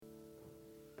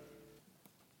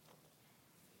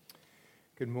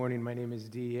Good morning. My name is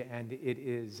Dee, and it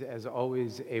is, as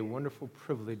always, a wonderful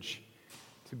privilege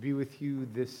to be with you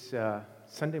this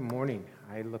Sunday morning.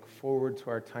 I look forward to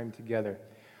our time together.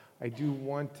 I do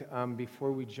want,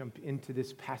 before we jump into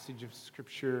this passage of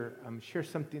Scripture, share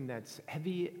something that's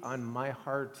heavy on my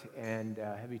heart and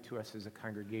heavy to us as a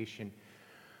congregation.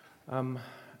 2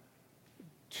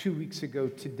 weeks ago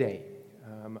today,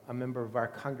 a member of our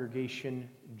congregation,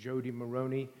 Jody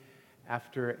Maroney,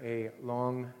 after a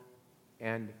long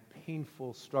and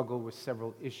painful struggle with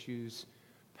several issues,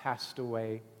 passed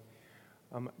away.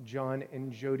 John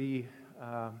and Jody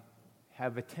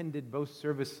have attended both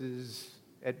services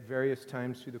at various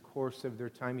times through the course of their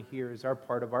time here as our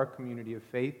part of our community of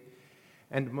faith,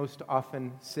 and most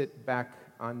often sit back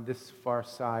on this far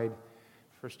side,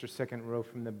 first or second row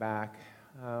from the back.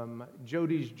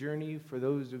 Jody's journey, for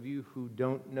those of you who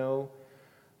don't know,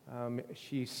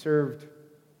 she served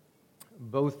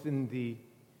both in the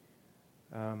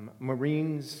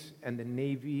Marines and the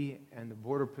Navy and the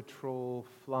Border Patrol,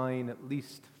 flying at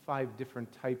least 5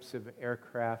 different types of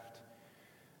aircraft.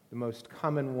 The most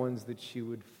common ones that she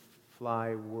would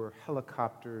fly were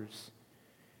helicopters,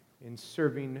 in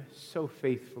serving so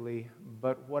faithfully.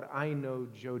 But what I know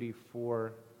Jody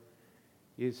for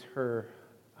is her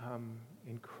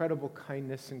incredible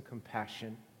kindness and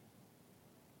compassion,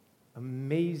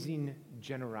 amazing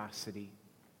generosity,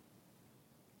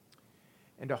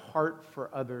 and a heart for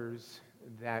others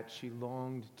that she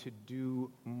longed to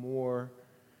do more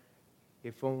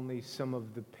if only some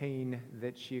of the pain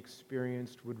that she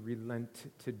experienced would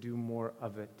relent to do more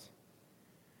of it.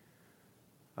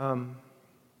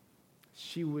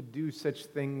 She would do such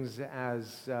things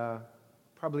as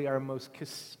probably our most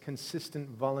consistent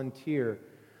volunteer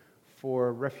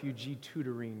for refugee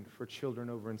tutoring for children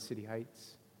over in City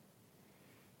Heights.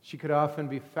 She could often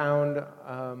be found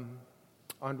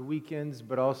on weekends,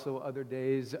 but also other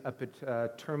days up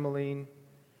at Tourmaline,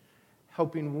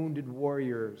 helping wounded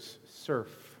warriors surf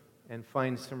and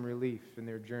find some relief in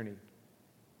their journey.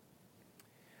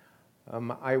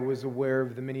 I was aware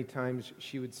of the many times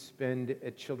she would spend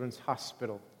at Children's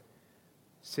Hospital,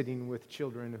 sitting with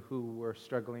children who were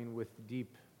struggling with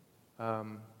deep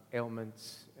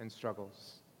ailments and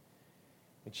struggles.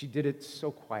 And she did it so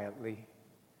quietly.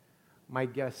 My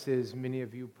guess is many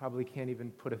of you probably can't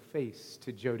even put a face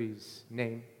to Jody's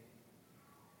name.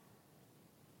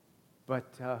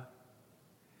 But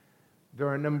there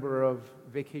are a number of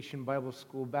Vacation Bible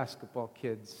School basketball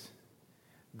kids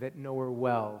that know her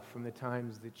well from the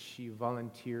times that she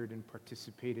volunteered and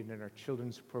participated in our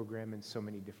children's program in so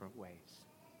many different ways.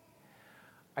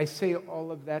 I say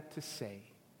all of that to say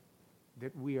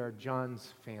that we are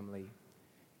John's family,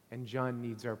 and John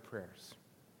needs our prayers.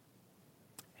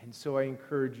 And so I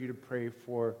encourage you to pray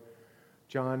for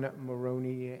John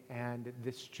Maroney and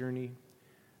this journey.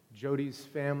 Jody's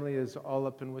family is all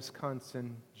up in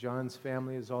Wisconsin. John's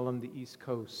family is all on the East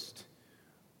Coast.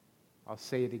 I'll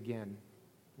say it again.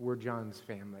 We're John's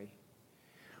family.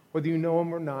 Whether you know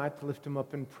him or not, lift him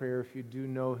up in prayer. If you do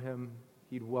know him,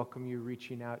 he'd welcome you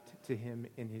reaching out to him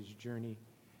in his journey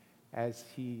as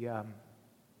he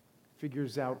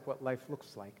figures out what life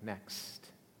looks like next.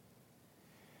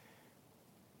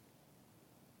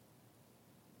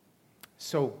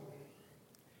 So,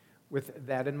 with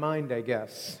that in mind, I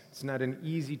guess, it's not an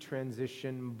easy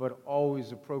transition, but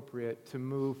always appropriate to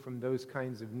move from those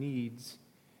kinds of needs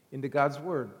into God's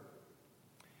Word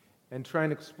and try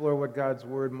and explore what God's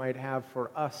Word might have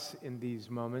for us in these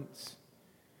moments,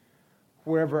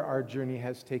 wherever our journey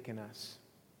has taken us.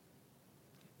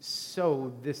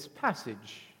 So, this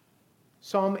passage,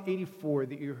 Psalm 84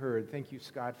 that you heard, thank you,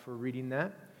 Scott, for reading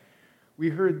that. We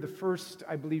heard the first,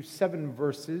 I believe, 7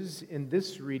 verses in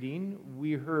this reading.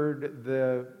 We heard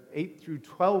the 8 through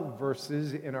 12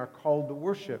 verses in our call to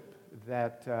worship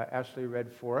that Ashley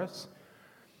read for us.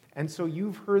 And so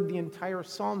you've heard the entire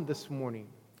psalm this morning.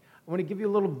 I want to give you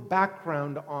a little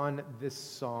background on this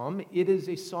psalm. It is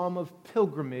a psalm of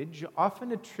pilgrimage,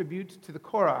 often a tribute to the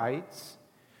Korahites,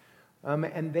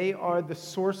 and they are the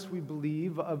source, we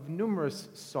believe, of numerous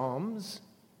psalms.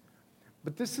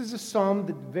 But this is a psalm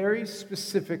that very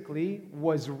specifically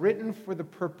was written for the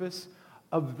purpose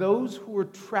of those who were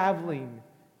traveling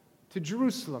to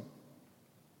Jerusalem,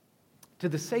 to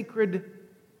the sacred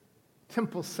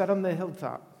temple set on the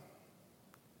hilltop,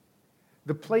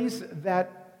 the place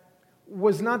that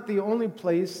was not the only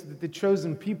place that the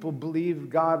chosen people believed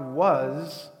God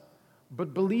was,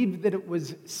 but believed that it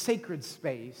was sacred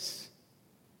space,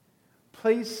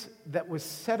 place that was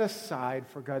set aside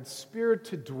for God's Spirit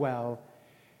to dwell,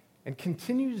 and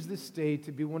continues this day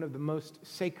to be one of the most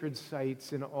sacred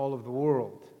sites in all of the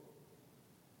world.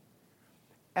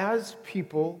 as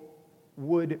people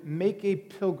would make a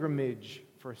pilgrimage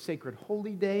for a sacred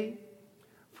holy day,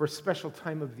 for a special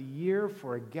time of the year,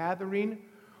 for a gathering,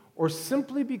 or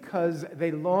simply because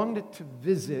they longed to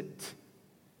visit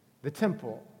the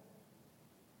temple.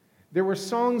 There were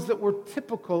songs that were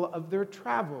typical of their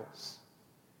travels,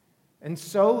 and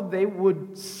so they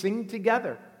would sing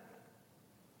together.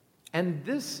 And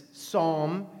this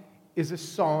psalm is a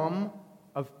psalm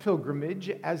of pilgrimage,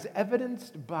 as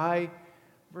evidenced by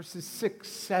verses 6,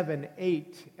 7,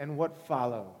 8, and what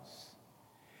follows.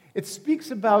 It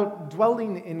speaks about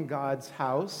dwelling in God's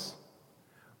house,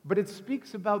 but it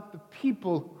speaks about the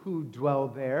people who dwell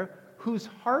there, whose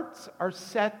hearts are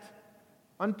set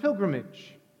on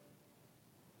pilgrimage.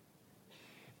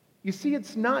 You see,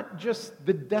 it's not just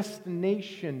the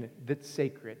destination that's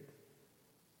sacred.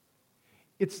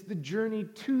 It's the journey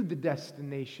to the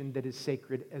destination that is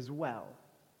sacred as well.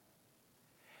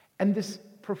 And this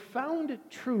profound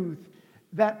truth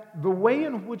that the way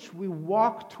in which we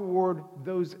walk toward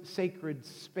those sacred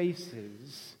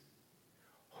spaces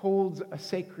holds a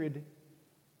sacred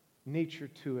nature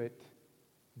to it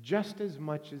just as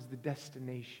much as the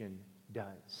destination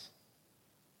does.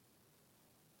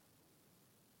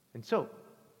 And so,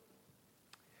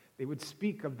 they would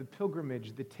speak of the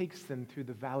pilgrimage that takes them through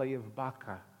the Valley of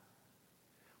Baca.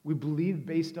 We believe,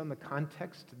 based on the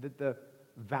context, that the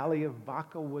Valley of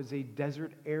Baca was a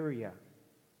desert area.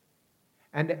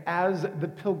 And as the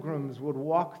pilgrims would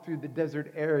walk through the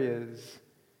desert areas,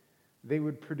 they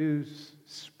would produce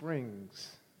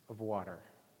springs of water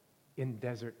in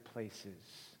desert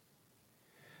places.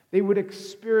 They would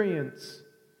experience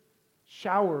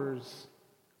showers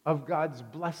of God's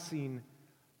blessing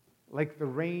like the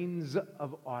rains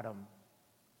of autumn.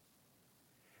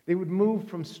 They would move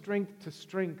from strength to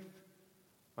strength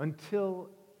until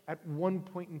at one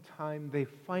point in time they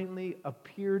finally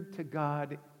appeared to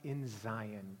God in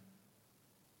Zion.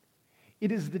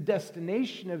 It is the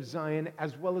destination of Zion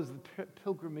as well as the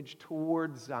pilgrimage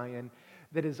towards Zion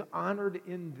that is honored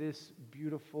in this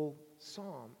beautiful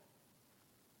psalm.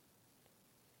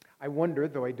 I wonder,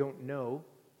 though I don't know,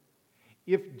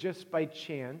 if just by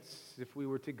chance, if we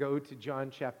were to go to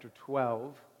John chapter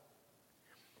 12,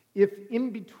 if in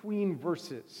between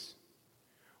verses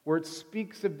where it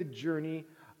speaks of the journey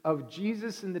of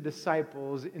Jesus and the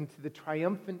disciples into the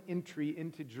triumphant entry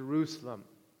into Jerusalem,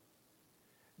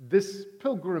 this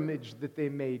pilgrimage that they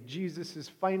made, Jesus'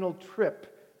 final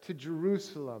trip to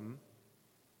Jerusalem,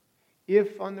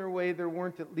 if on their way there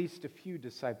weren't at least a few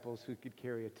disciples who could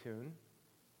carry a tune,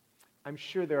 I'm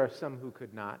sure there are some who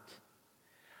could not.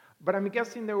 But I'm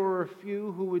guessing there were a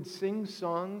few who would sing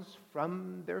songs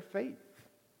from their faith.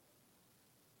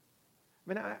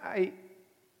 I mean,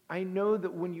 I know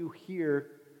that when you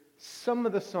hear some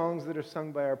of the songs that are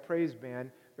sung by our praise band,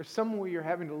 there's some where you're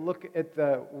having to look at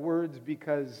the words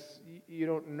because you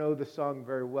don't know the song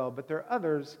very well. But there are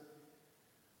others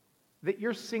that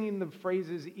you're singing the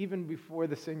phrases even before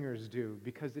the singers do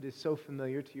because it is so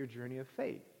familiar to your journey of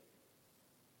faith.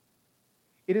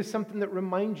 It is something that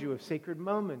reminds you of sacred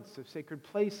moments, of sacred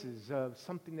places, of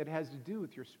something that has to do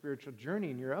with your spiritual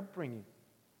journey and your upbringing.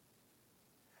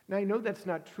 Now, I know that's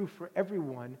not true for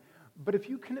everyone, but if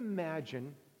you can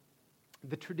imagine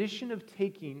the tradition of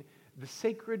taking the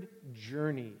sacred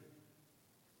journey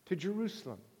to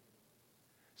Jerusalem,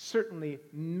 certainly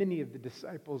many of the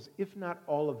disciples, if not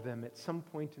all of them, at some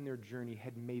point in their journey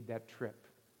had made that trip.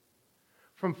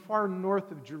 From far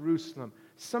north of Jerusalem,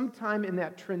 sometime in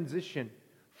that transition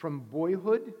from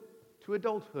boyhood to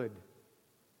adulthood,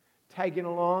 tagging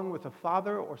along with a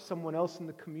father or someone else in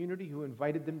the community who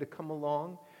invited them to come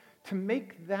along to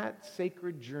make that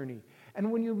sacred journey.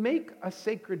 And when you make a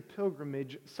sacred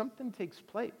pilgrimage, something takes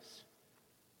place.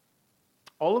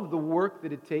 All of the work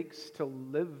that it takes to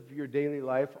live your daily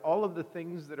life, all of the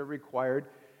things that are required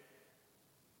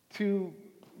to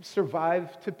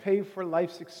survive, to pay for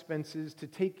life's expenses, to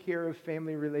take care of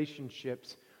family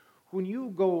relationships. When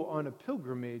you go on a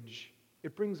pilgrimage,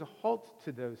 it brings a halt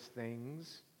to those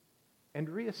things and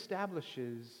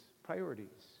reestablishes priorities.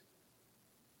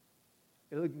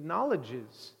 It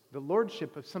acknowledges the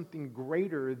lordship of something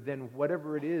greater than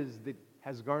whatever it is that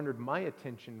has garnered my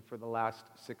attention for the last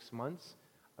 6 months,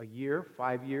 a year,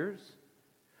 5 years.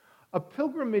 A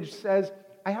pilgrimage says,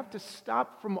 I have to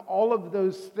stop from all of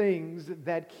those things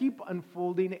that keep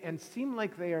unfolding and seem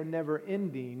like they are never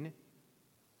ending,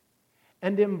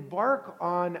 and embark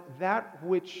on that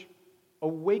which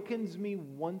awakens me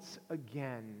once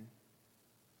again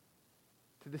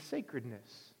to the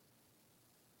sacredness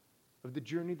of the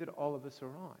journey that all of us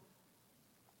are on.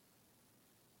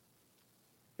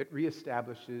 It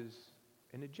reestablishes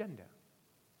an agenda.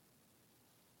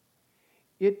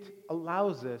 it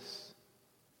allows us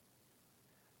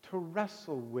to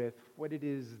wrestle with what it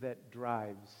is that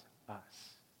drives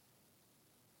us.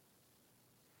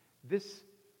 This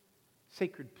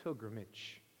sacred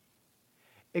pilgrimage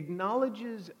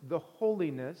acknowledges the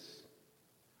holiness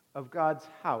of God's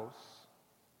house,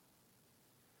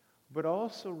 but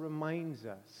also reminds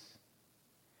us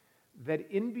that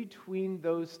in between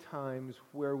those times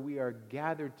where we are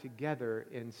gathered together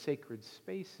in sacred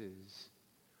spaces,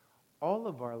 all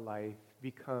of our life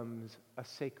becomes a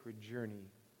sacred journey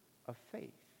of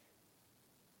faith.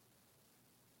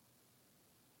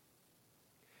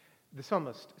 The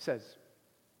psalmist says,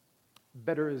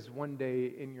 "Better is one day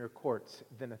in your courts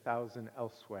than 1,000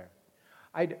 elsewhere."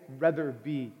 I'd rather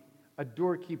be a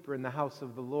doorkeeper in the house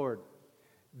of the Lord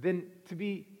than to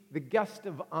be the guest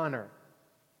of honor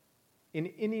in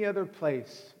any other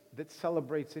place that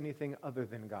celebrates anything other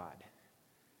than God.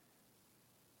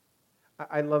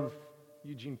 I love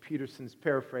Eugene Peterson's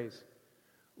paraphrase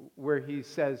where he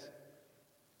says,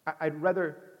 "I'd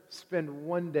rather spend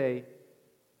one day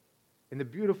in the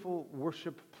beautiful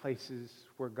worship places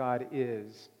where God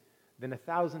is than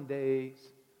 1,000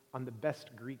 days on the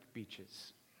best Greek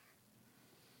beaches."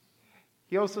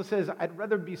 He also says, "I'd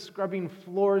rather be scrubbing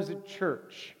floors at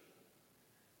church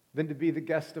than to be the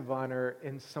guest of honor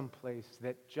in some place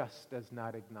that just does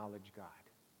not acknowledge God."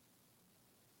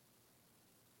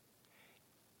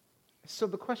 So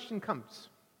the question comes,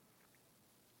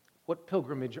 what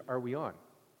pilgrimage are we on?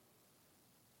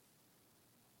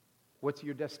 What's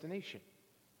your destination?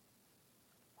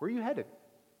 Where are you headed?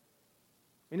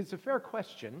 And it's a fair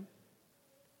question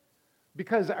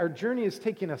because our journey is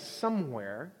taking us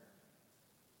somewhere.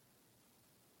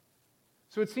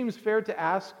 So it seems fair to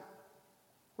ask,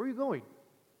 where are you going?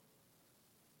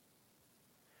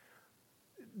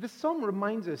 The psalm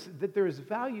reminds us that there is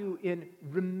value in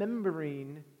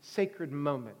remembering sacred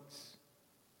moments,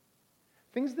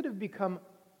 things that have become,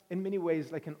 in many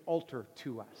ways, like an altar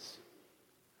to us,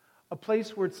 a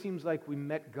place where it seems like we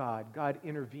met God. God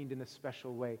intervened in a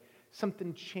special way.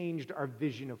 Something changed our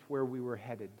vision of where we were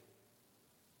headed.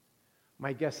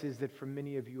 My guess is that for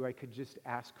many of you, I could just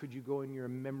ask, could you go in your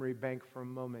memory bank for a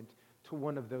moment to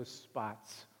one of those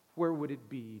spots? Where would it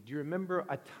be? Do you remember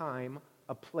a time,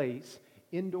 a place,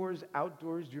 indoors,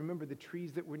 outdoors? Do you remember the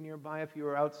trees that were nearby if you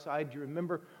were outside? Do you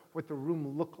remember what the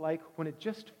room looked like when it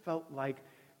just felt like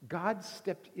God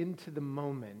stepped into the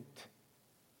moment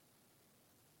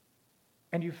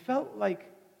and you felt like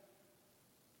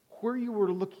where you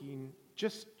were looking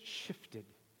just shifted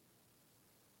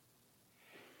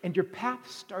and your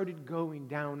path started going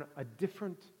down a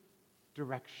different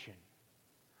direction,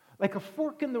 like a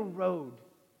fork in the road?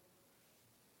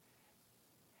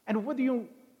 And whether you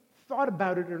thought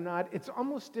about it or not, it's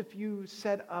almost if you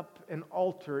set up an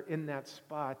altar in that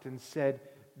spot and said,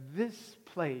 this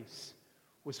place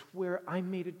was where I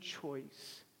made a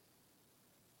choice.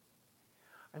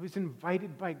 I was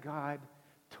invited by God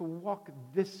to walk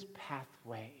this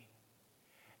pathway.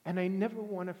 And I never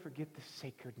want to forget the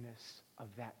sacredness of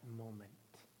that moment.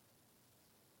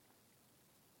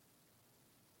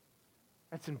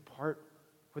 That's in part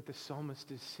what the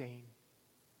psalmist is saying.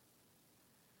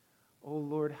 Oh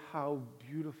Lord, how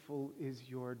beautiful is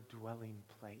your dwelling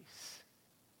place,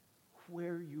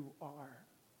 where you are.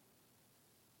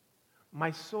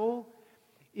 My soul,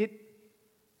 it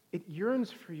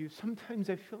yearns for you.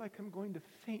 Sometimes I feel like I'm going to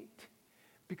faint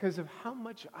because of how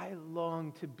much I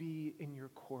long to be in your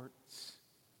courts.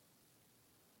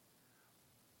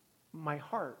 My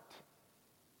heart,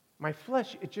 my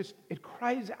flesh, it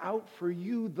cries out for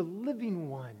you, the living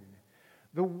one,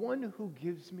 the one who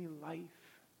gives me life.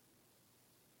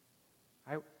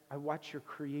 I watch your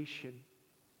creation.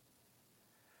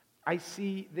 I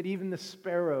see that even the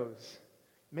sparrows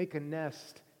make a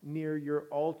nest near your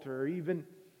altar. Even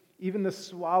the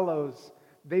swallows,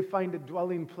 they find a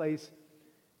dwelling place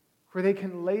where they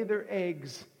can lay their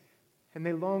eggs, and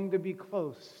they long to be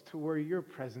close to where your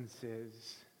presence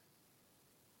is.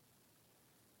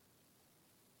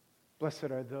 Blessed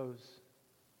are those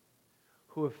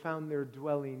who have found their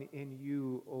dwelling in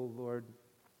you, O Lord.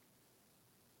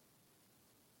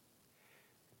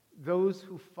 Those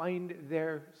who find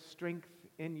their strength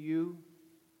in you,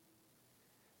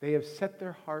 they have set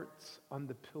their hearts on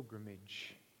the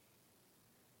pilgrimage.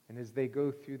 And as they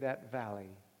go through that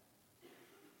valley,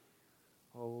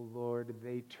 oh Lord,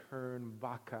 they turn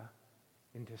Baca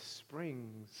into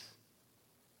springs.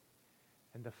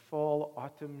 And the fall,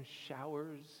 autumn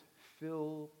showers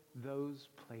fill those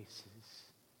places.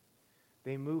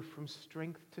 They move from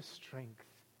strength to strength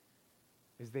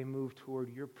as they move toward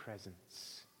your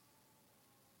presence,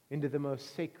 into the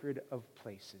most sacred of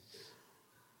places,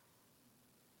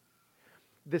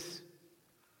 This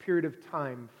period of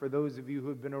time, for those of you who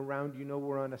have been around, you know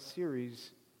we're on a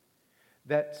series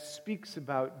that speaks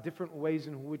about different ways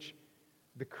in which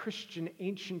the Christian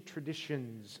ancient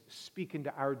traditions speak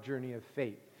into our journey of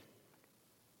faith.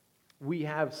 We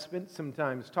have spent some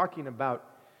time talking about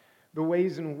the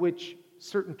ways in which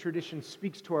certain tradition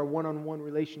speaks to our one-on-one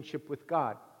relationship with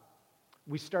God.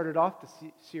 We started off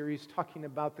the series talking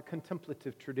about the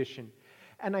contemplative tradition.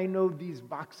 And I know these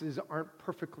boxes aren't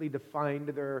perfectly defined.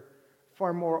 There are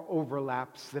far more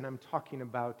overlaps than I'm talking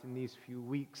about in these few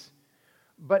weeks.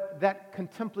 But that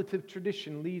contemplative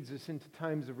tradition leads us into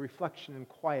times of reflection and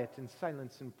quiet and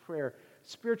silence and prayer,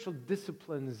 spiritual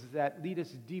disciplines that lead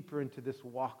us deeper into this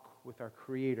walk with our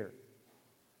Creator.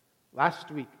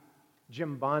 Last week,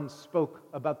 Jim Bond spoke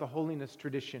about the holiness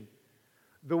tradition,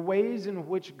 the ways in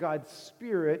which God's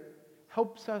Spirit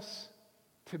helps us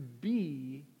to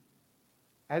be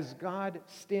as God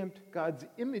stamped God's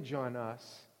image on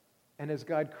us and as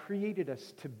God created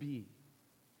us to be,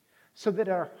 so that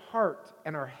our heart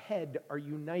and our head are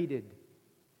united,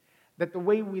 that the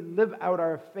way we live out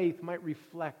our faith might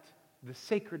reflect the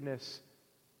sacredness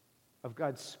of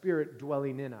God's Spirit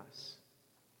dwelling in us.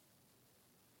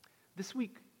 This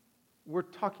week, we're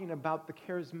talking about the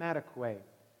charismatic way,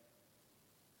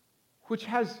 which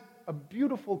has a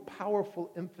beautiful,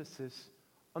 powerful emphasis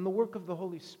on the work of the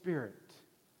Holy Spirit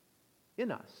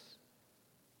in us,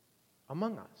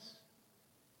 among us.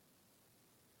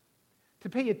 To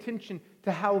pay attention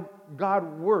to how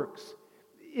God works,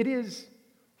 it is,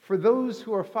 for those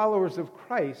who are followers of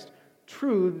Christ,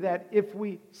 true that if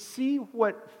we see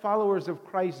what followers of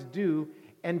Christ do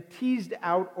and teased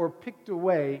out or picked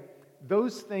away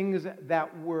those things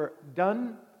that were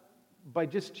done by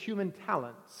just human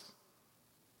talents,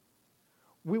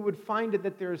 we would find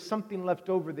that there is something left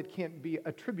over that can't be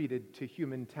attributed to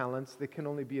human talents, that can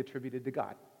only be attributed to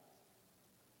God.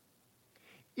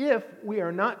 If we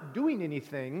are not doing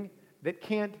anything that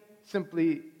can't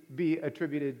simply be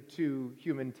attributed to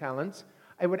human talents,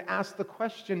 I would ask the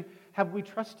question, have we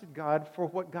trusted God for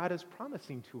what God is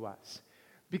promising to us?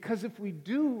 Because if we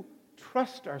do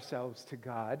trust ourselves to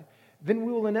God, then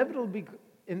we will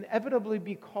inevitably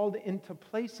be called into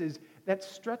places that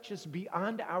stretch us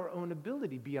beyond our own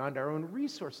ability, beyond our own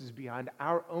resources, beyond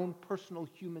our own personal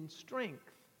human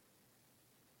strength.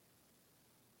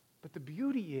 But the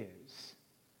beauty is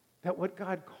that what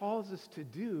God calls us to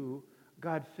do,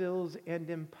 God fills and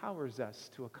empowers us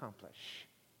to accomplish.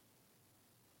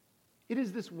 It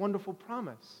is this wonderful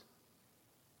promise.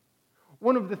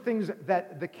 One of the things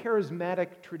that the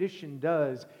charismatic tradition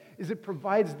does is it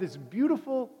provides this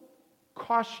beautiful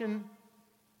caution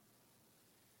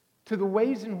to the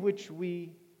ways in which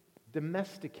we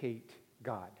domesticate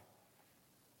God.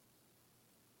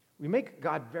 We make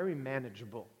God very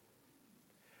manageable.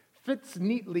 Fits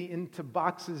neatly into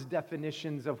boxes'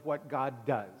 definitions of what God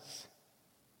does.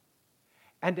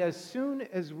 And as soon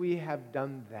as we have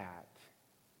done that,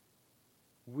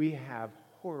 we have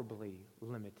horribly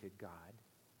limited God.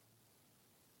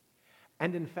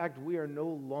 And in fact, we are no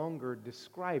longer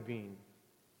describing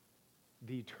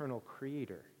the eternal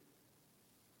Creator.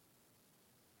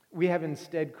 We have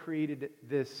instead created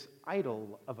this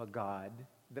idol of a God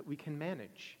that we can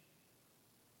manage,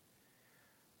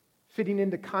 fitting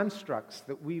into constructs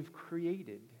that we've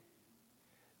created.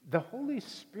 The Holy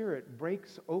Spirit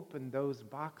breaks open those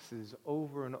boxes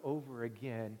over and over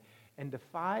again and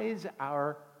defies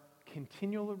our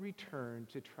continual return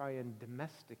to try and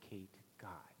domesticate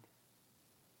God.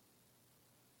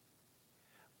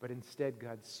 But instead,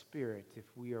 God's Spirit, if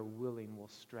we are willing, will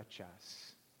stretch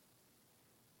us.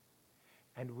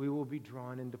 And we will be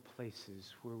drawn into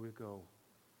places where we go,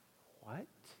 what?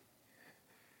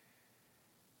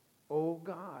 Oh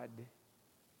God,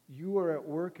 you are at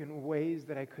work in ways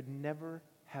that I could never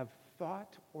have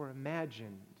thought or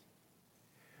imagined.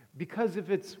 Because if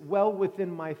it's well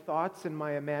within my thoughts and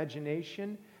my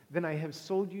imagination, then I have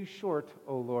sold you short,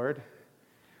 O Lord.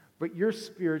 But your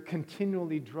Spirit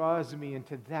continually draws me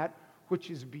into that which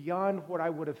is beyond what I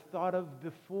would have thought of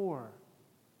before.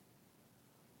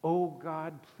 Oh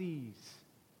God, please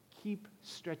keep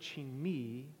stretching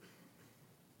me,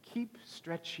 keep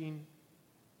stretching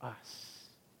us.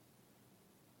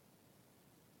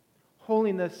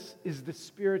 Holiness is the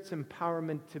Spirit's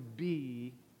empowerment to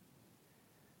be.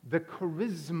 The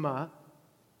charisma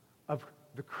of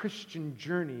the Christian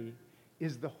journey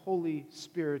is the Holy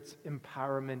Spirit's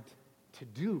empowerment to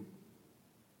do.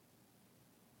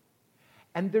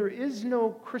 And there is no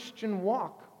Christian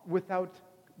walk without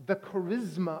the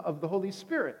charisma of the Holy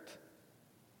Spirit.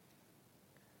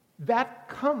 That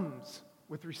comes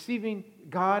with receiving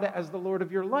God as the Lord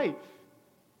of your life.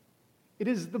 It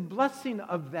is the blessing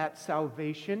of that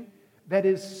salvation that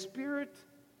is Spirit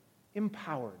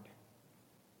empowered.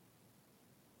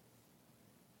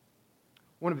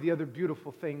 One of the other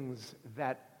beautiful things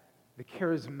that the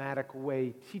charismatic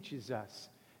way teaches us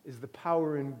is the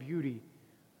power and beauty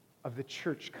of the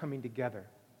church coming together,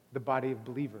 the body of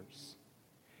believers.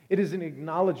 It is an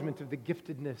acknowledgement of the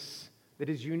giftedness that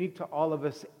is unique to all of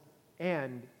us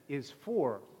and is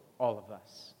for all of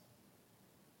us.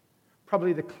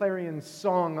 Probably the clarion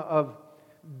song of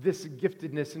this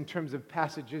giftedness in terms of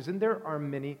passages, and there are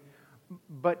many,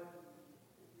 but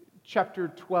chapter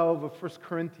 12 of 1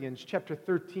 Corinthians, chapter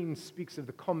 13 speaks of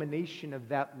the culmination of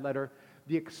that letter,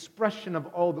 the expression of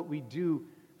all that we do,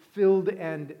 filled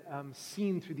and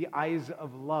seen through the eyes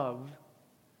of love.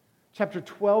 Chapter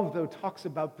 12, though, talks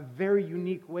about the very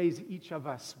unique ways each of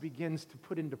us begins to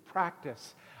put into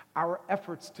practice our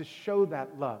efforts to show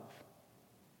that love,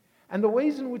 and the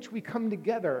ways in which we come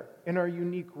together in our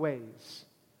unique ways,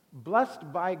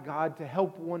 blessed by God to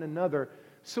help one another.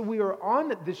 So we are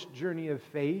on this journey of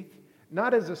faith,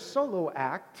 not as a solo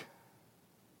act,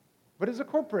 but as a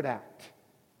corporate act.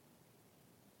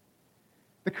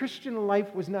 The Christian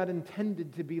life was not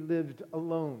intended to be lived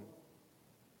alone.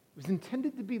 It was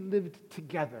intended to be lived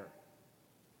together.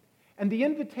 And the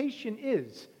invitation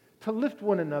is to lift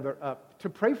one another up, to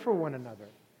pray for one another,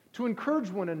 to encourage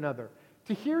one another,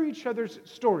 to hear each other's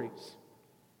stories.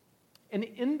 And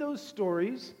in those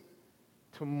stories,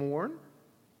 to mourn,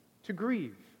 to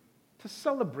grieve, to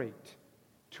celebrate,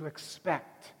 to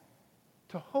expect,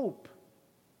 to hope,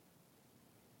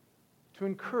 to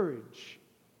encourage,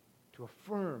 to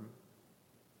affirm.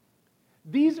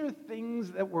 These are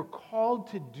things that we're called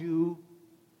to do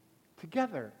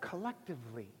together,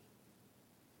 collectively.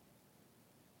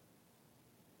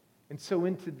 And so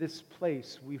into this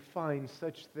place we find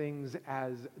such things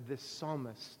as this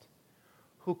psalmist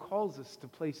who calls us to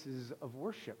places of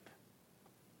worship.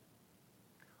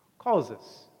 Calls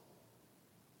us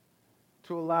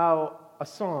to allow a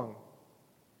song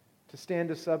to stand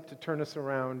us up, to turn us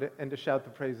around, and to shout the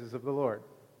praises of the Lord.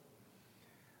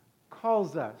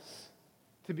 Calls us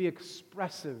to be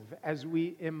expressive as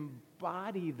we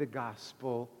embody the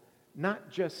gospel,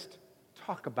 not just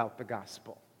talk about the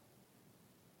gospel.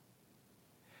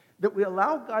 That we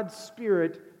allow God's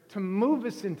Spirit to move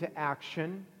us into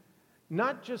action,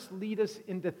 not just lead us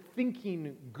into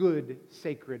thinking good,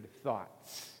 sacred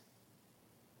thoughts.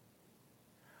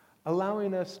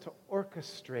 Allowing us to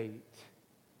orchestrate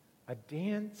a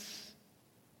dance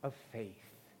of faith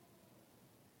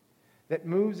that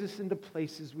moves us into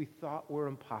places we thought were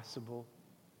impossible,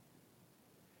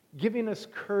 giving us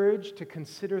courage to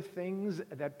consider things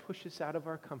that push us out of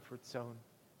our comfort zone,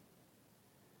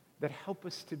 that help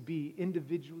us to be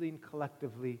individually and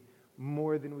collectively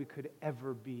more than we could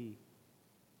ever be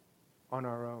on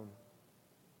our own.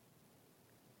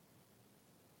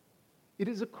 It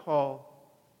is a call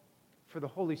for the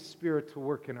Holy Spirit to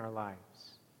work in our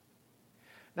lives.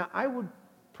 Now, I would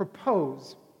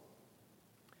propose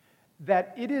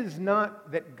that it is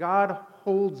not that God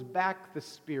holds back the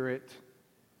Spirit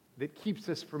that keeps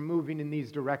us from moving in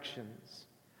these directions.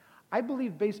 I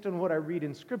believe, based on what I read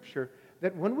in Scripture,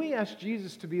 that when we ask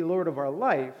Jesus to be Lord of our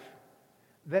life,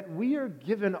 that we are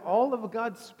given all of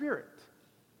God's Spirit.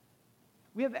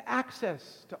 We have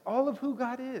access to all of who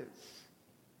God is.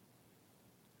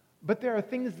 But there are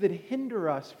things that hinder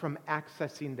us from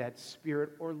accessing that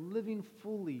Spirit or living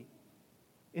fully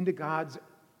into God's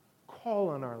call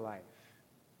on our life.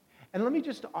 And let me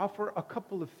just offer a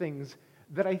couple of things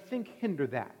that I think hinder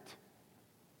that.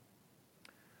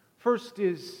 First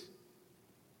is,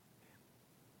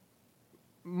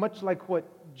 much like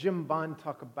what Jim Bond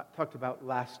talked about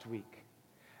last week,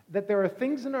 that there are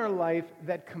things in our life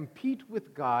that compete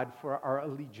with God for our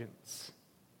allegiance,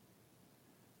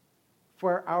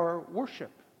 for our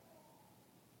worship,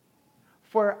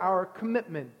 for our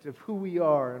commitment of who we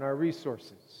are and our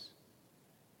resources.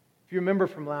 If you remember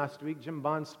from last week, Jim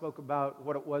Bond spoke about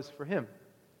what it was for him.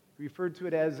 He referred to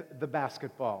it as the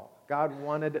basketball. God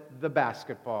wanted the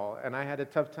basketball, and I had a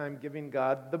tough time giving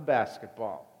God the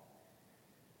basketball.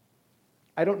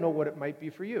 I don't know what it might be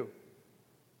for you.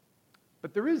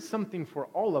 But there is something for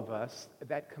all of us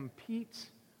that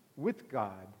competes with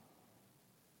God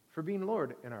for being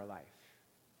Lord in our life.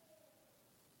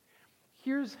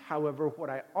 Here's, however, what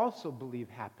I also believe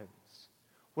happens.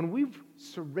 When we've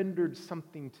surrendered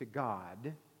something to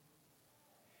God,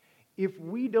 if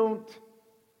we don't,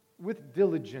 with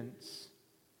diligence,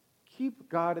 keep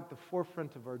God at the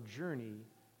forefront of our journey,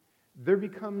 there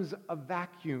becomes a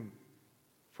vacuum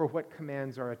for what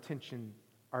commands our attention,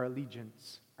 our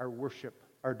allegiance, our worship,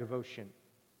 our devotion.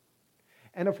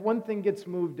 And if one thing gets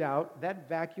moved out, that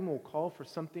vacuum will call for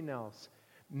something else.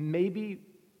 Maybe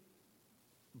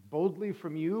boldly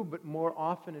from you, but more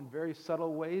often in very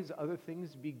subtle ways, other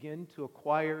things begin to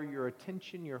acquire your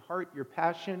attention, your heart, your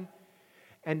passion,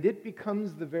 and it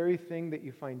becomes the very thing that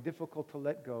you find difficult to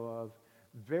let go of,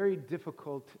 very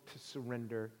difficult to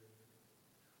surrender.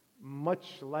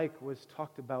 Much like was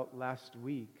talked about last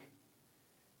week,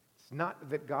 it's not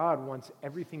that God wants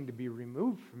everything to be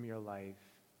removed from your life.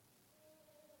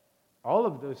 All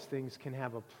of those things can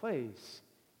have a place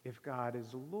if God is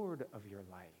Lord of your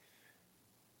life.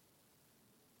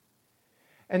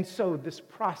 And so this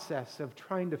process of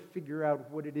trying to figure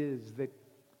out what it is that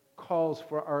calls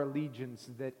for our allegiance,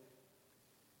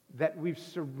 that we've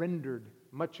surrendered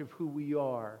much of who we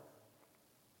are,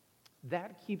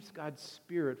 that keeps God's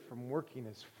Spirit from working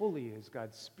as fully as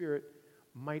God's Spirit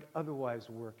might otherwise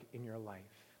work in your life.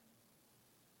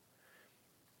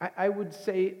 I would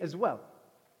say as well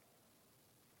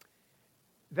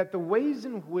that the ways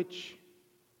in which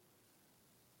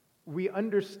we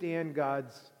understand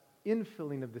God's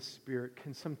infilling of the Spirit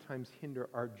can sometimes hinder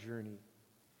our journey.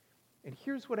 And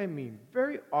here's what I mean.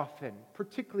 Very often,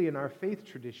 particularly in our faith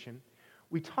tradition,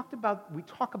 we talk about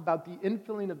the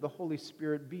infilling of the Holy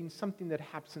Spirit being something that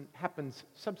happens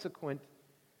subsequent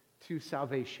to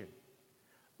salvation.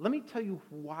 Let me tell you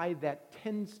why that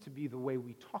tends to be the way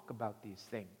we talk about these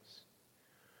things.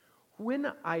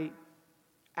 When I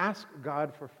ask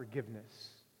God for forgiveness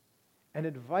and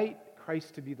invite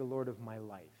Christ to be the Lord of my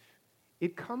life,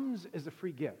 it comes as a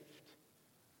free gift.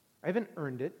 I haven't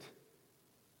earned it.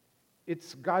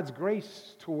 It's God's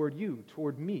grace toward you,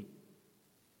 toward me.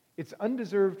 It's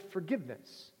undeserved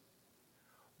forgiveness.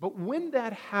 But when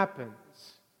that happens,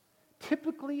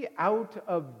 typically out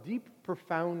of deep,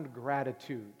 profound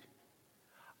gratitude,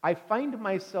 I find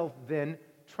myself then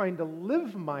trying to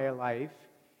live my life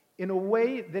in a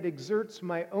way that exerts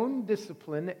my own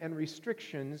discipline and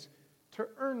restrictions to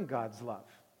earn God's love.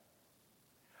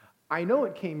 I know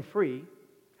it came free.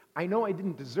 I know I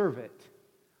didn't deserve it.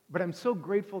 But I'm so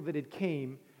grateful that it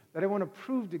came that I want to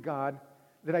prove to God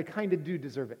that I kind of do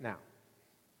deserve it now.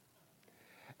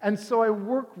 And so I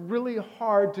work really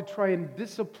hard to try and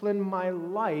discipline my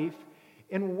life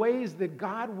in ways that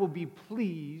God will be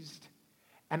pleased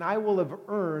and I will have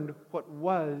earned what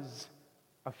was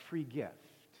a free gift.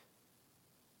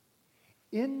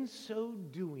 In so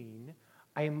doing,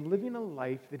 I am living a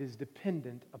life that is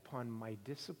dependent upon my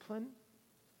discipline,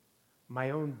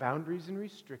 my own boundaries and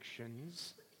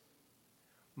restrictions,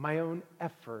 my own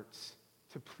efforts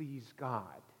to please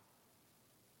God.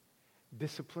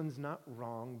 Discipline's not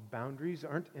wrong, boundaries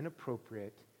aren't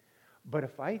inappropriate, but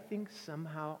if I think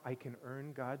somehow I can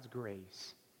earn God's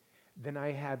grace, then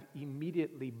I have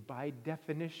immediately, by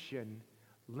definition,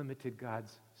 limited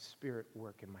God's Spirit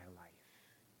work in my life.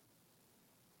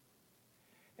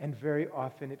 And very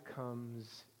often it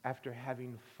comes after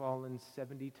having fallen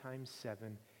 70 times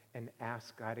 7 and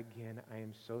ask God again, I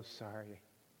am so sorry.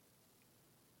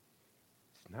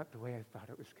 It's not the way I thought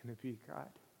it was going to be, God.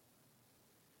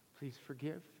 Please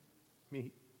forgive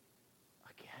me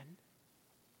again.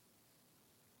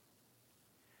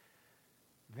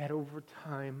 That over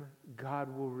time,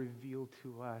 God will reveal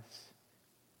to us,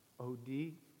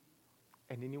 OD,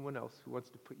 and anyone else who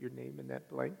wants to put your name in that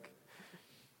blank,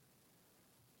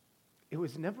 it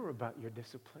was never about your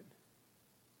discipline.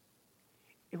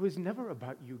 It was never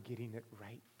about you getting it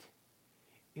right.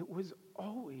 It was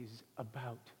always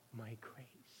about my grace.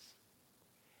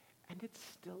 And it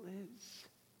still is.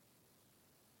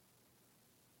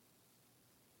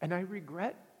 And I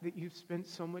regret that you've spent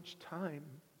so much time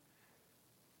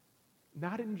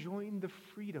not enjoying the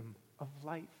freedom of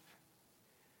life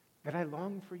that I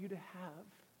long for you to have.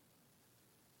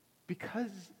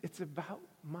 Because it's about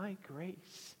my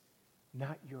grace,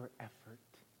 not your effort.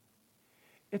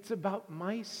 It's about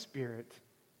my Spirit,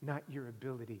 not your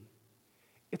ability.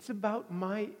 It's about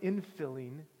my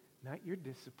infilling, not your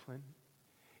discipline.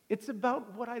 It's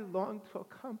about what I long to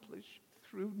accomplish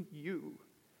through you,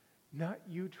 not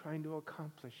you trying to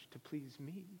accomplish to please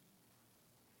me.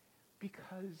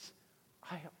 Because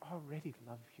I already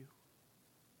love you.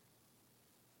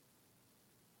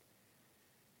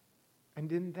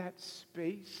 And in that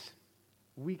space,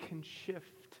 we can shift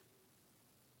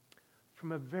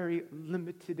from a very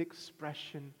limited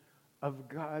expression of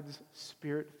God's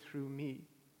Spirit through me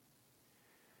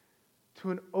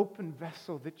to an open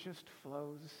vessel that just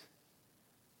flows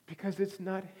because it's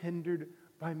not hindered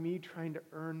by me trying to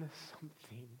earn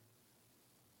something.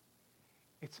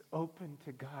 It's open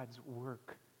to God's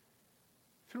work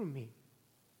through me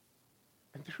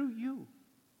and through you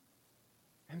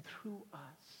and through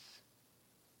us.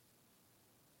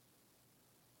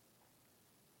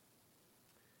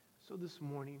 So this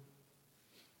morning,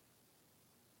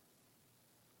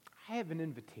 I have an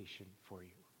invitation for you.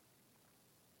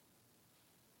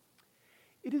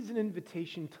 It is an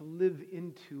invitation to live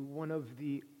into one of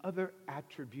the other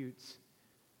attributes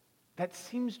that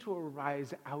seems to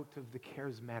arise out of the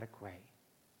charismatic way.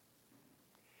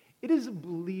 It is a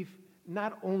belief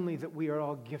not only that we are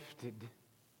all gifted,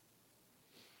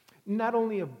 not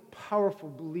only a powerful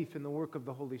belief in the work of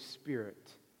the Holy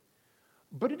Spirit,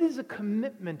 but it is a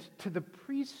commitment to the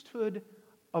priesthood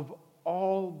of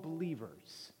all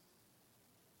believers.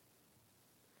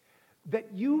 That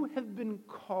you have been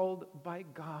called by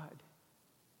God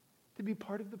to be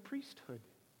part of the priesthood.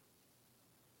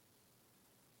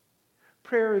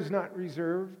 Prayer is not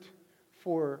reserved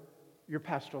for your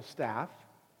pastoral staff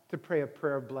to pray a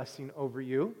prayer of blessing over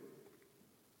you.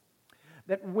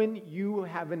 That when you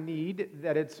have a need,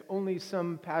 that it's only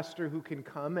some pastor who can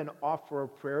come and offer a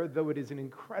prayer, though it is an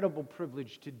incredible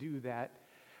privilege to do that,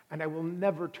 and I will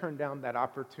never turn down that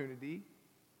opportunity.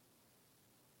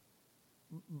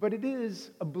 But it is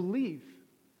a belief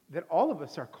that all of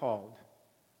us are called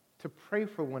to pray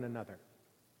for one another,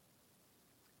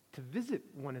 to visit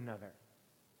one another,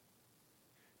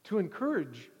 to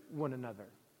encourage one another,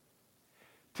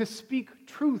 to speak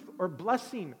truth or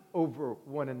blessing over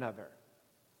one another.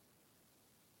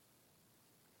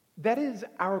 That is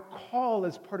our call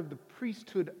as part of the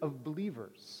priesthood of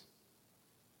believers.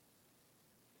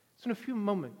 So in a few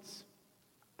moments,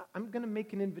 I'm going to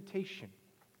make an invitation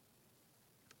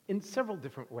in several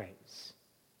different ways.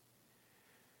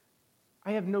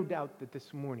 I have no doubt that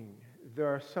this morning there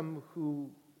are some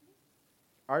who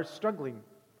are struggling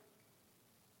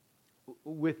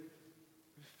with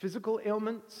physical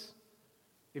ailments,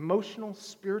 emotional,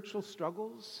 spiritual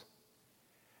struggles,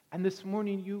 and this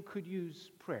morning you could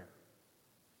use prayer.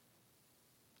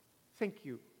 Thank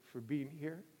you for being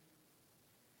here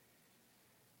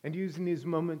and using these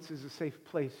moments as a safe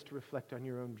place to reflect on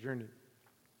your own journey.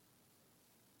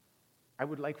 I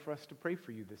would like for us to pray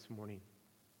for you this morning.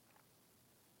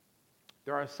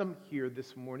 There are some here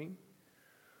this morning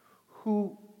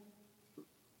who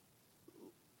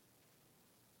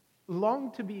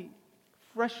long to be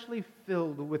freshly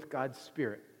filled with God's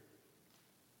Spirit.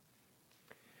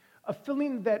 A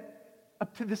filling that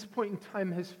up to this point in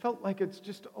time has felt like it's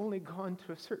just only gone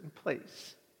to a certain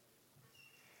place.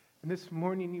 And this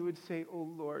morning you would say,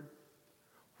 "Oh Lord,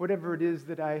 whatever it is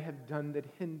that I have done that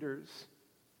hinders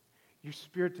your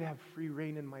Spirit to have free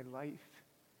reign in my life,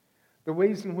 the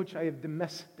ways in which I have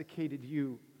domesticated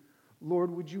you,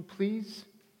 Lord, would you please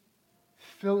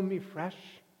fill me fresh?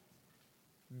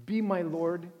 Be my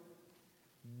Lord.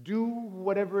 Do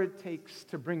whatever it takes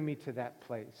to bring me to that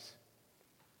place."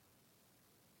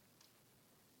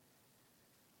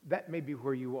 That may be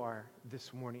where you are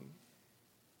this morning.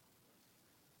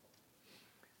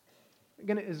 I'm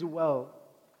going to as well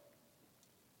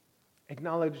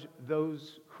acknowledge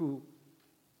those who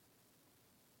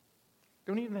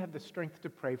don't even have the strength to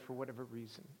pray for whatever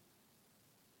reason.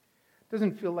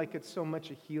 Doesn't feel like it's so much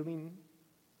a healing.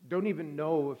 Don't even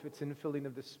know if it's infilling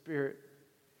of the Spirit.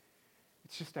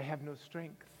 It's just I have no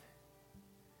strength.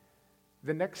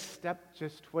 The next step,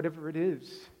 just whatever it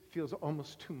is, feels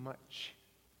almost too much.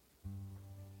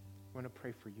 I want to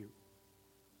pray for you.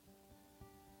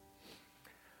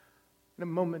 In a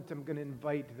moment, I'm going to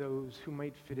invite those who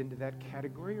might fit into that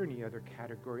category or any other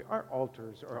category. Our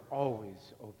altars are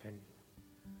always open.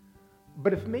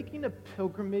 But if making a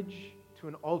pilgrimage to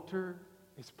an altar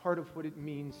is part of what it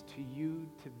means to you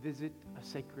to visit a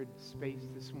sacred space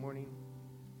this morning,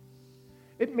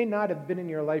 it may not have been in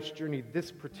your life's journey this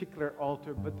particular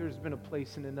altar, but there's been a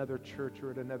place in another church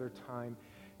or at another time,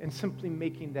 and simply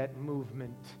making that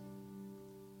movement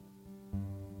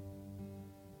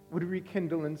would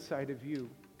rekindle inside of you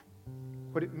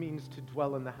what it means to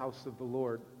dwell in the house of the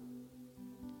Lord,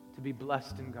 to be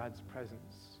blessed in God's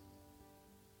presence.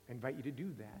 I invite you to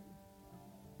do that.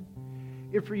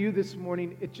 If for you this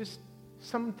morning, it's just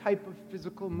some type of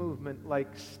physical movement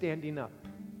like standing up,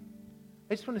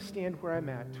 I just want to stand where I'm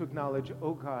at to acknowledge,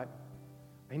 oh God,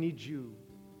 I need you.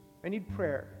 I need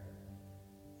prayer.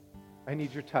 I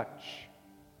need your touch.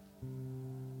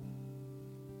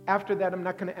 After that, I'm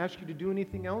not going to ask you to do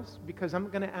anything else because I'm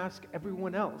going to ask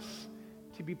everyone else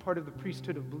to be part of the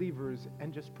priesthood of believers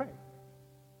and just pray.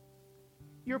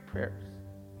 Your prayers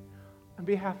on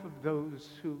behalf of those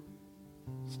who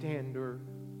stand or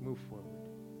move forward.